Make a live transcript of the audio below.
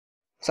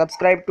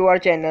Subscribe to our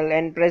channel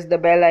and press the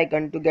bell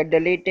icon to get the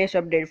latest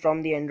update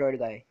from the Android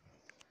guy.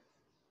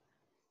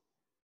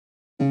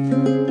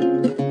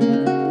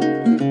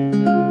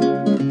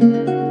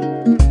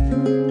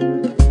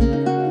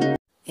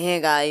 Hey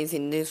guys,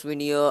 in this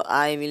video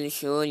I will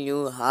show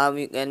you how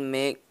you can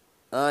make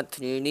a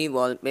 3D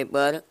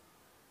wallpaper,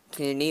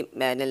 3D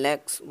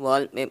parallax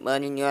wallpaper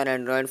in your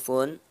Android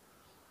phone.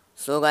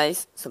 So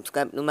guys,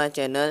 subscribe to my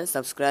channel.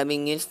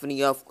 Subscribing is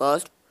free of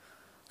cost.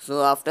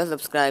 So after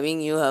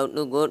subscribing you have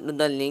to go to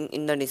the link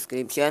in the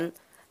description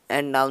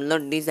and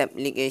download this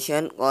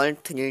application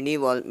called 3D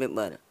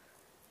wallpaper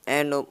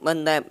and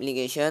open the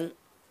application.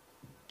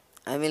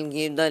 I will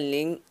give the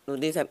link to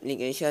this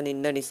application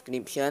in the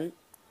description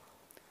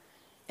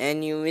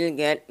and you will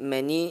get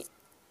many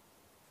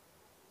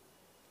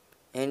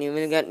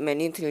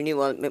 3D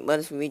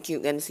wallpapers which you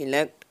can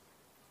select,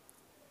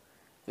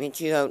 which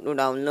you have to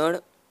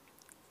download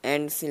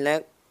and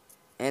select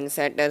and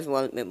set as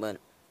wallpaper.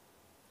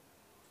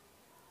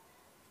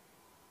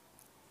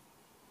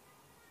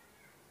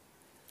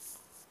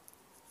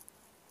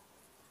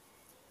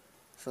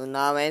 So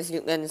now as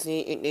you can see,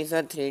 it is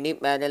a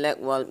 3D parallax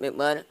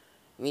wallpaper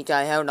which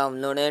I have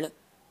downloaded,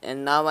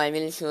 and now I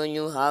will show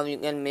you how you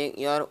can make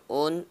your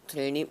own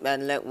 3D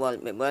parallax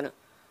wallpaper.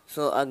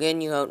 So again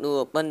you have to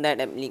open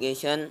that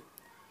application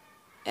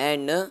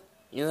and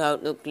you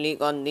have to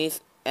click on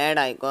this add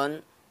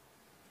icon,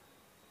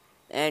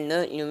 and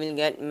you will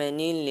get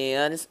many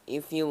layers.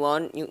 If you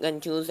want you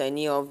can choose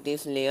any of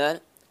this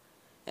layer,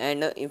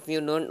 and if you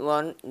don't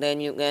want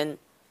then you can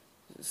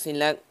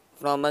select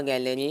from a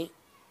gallery.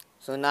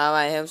 So now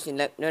I have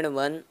selected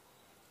one,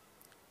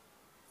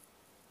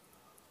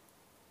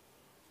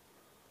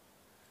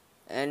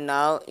 and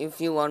now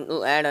if you want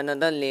to add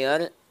another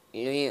layer,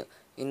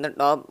 in the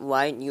top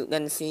right you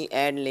can see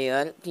add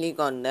layer. Click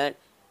on that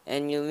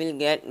and you will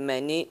get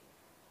many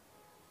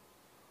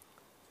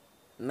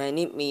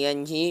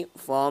PNG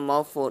form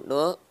of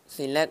photo.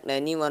 Select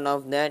any one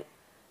of that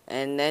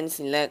and then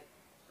select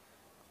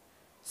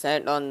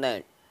set on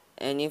that,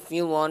 and if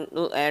you want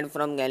to add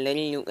from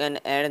gallery you can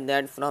add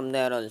that from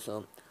there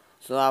also.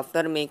 So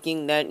after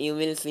making that you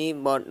will see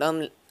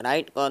bottom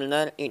right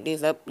corner it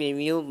is a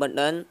preview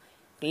button.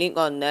 Click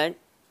on that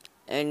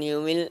and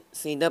you will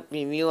see the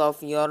preview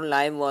of your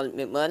live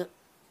wallpaper,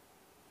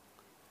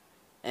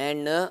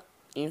 and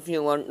if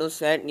you want to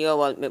set your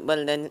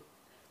wallpaper then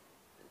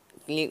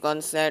click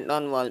on set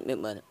on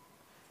wallpaper,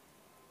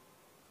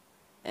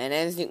 and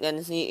as you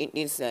can see it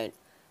is set.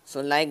 So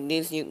like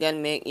this you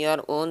can make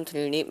your own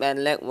 3D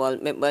parallax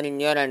wallpaper in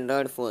your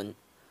Android phone.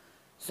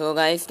 So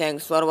guys,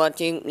 thanks for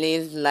watching.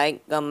 Please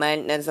like,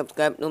 comment and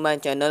subscribe to my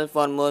channel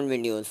for more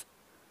videos.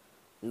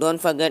 Don't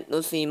forget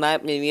to see my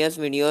previous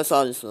videos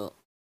also.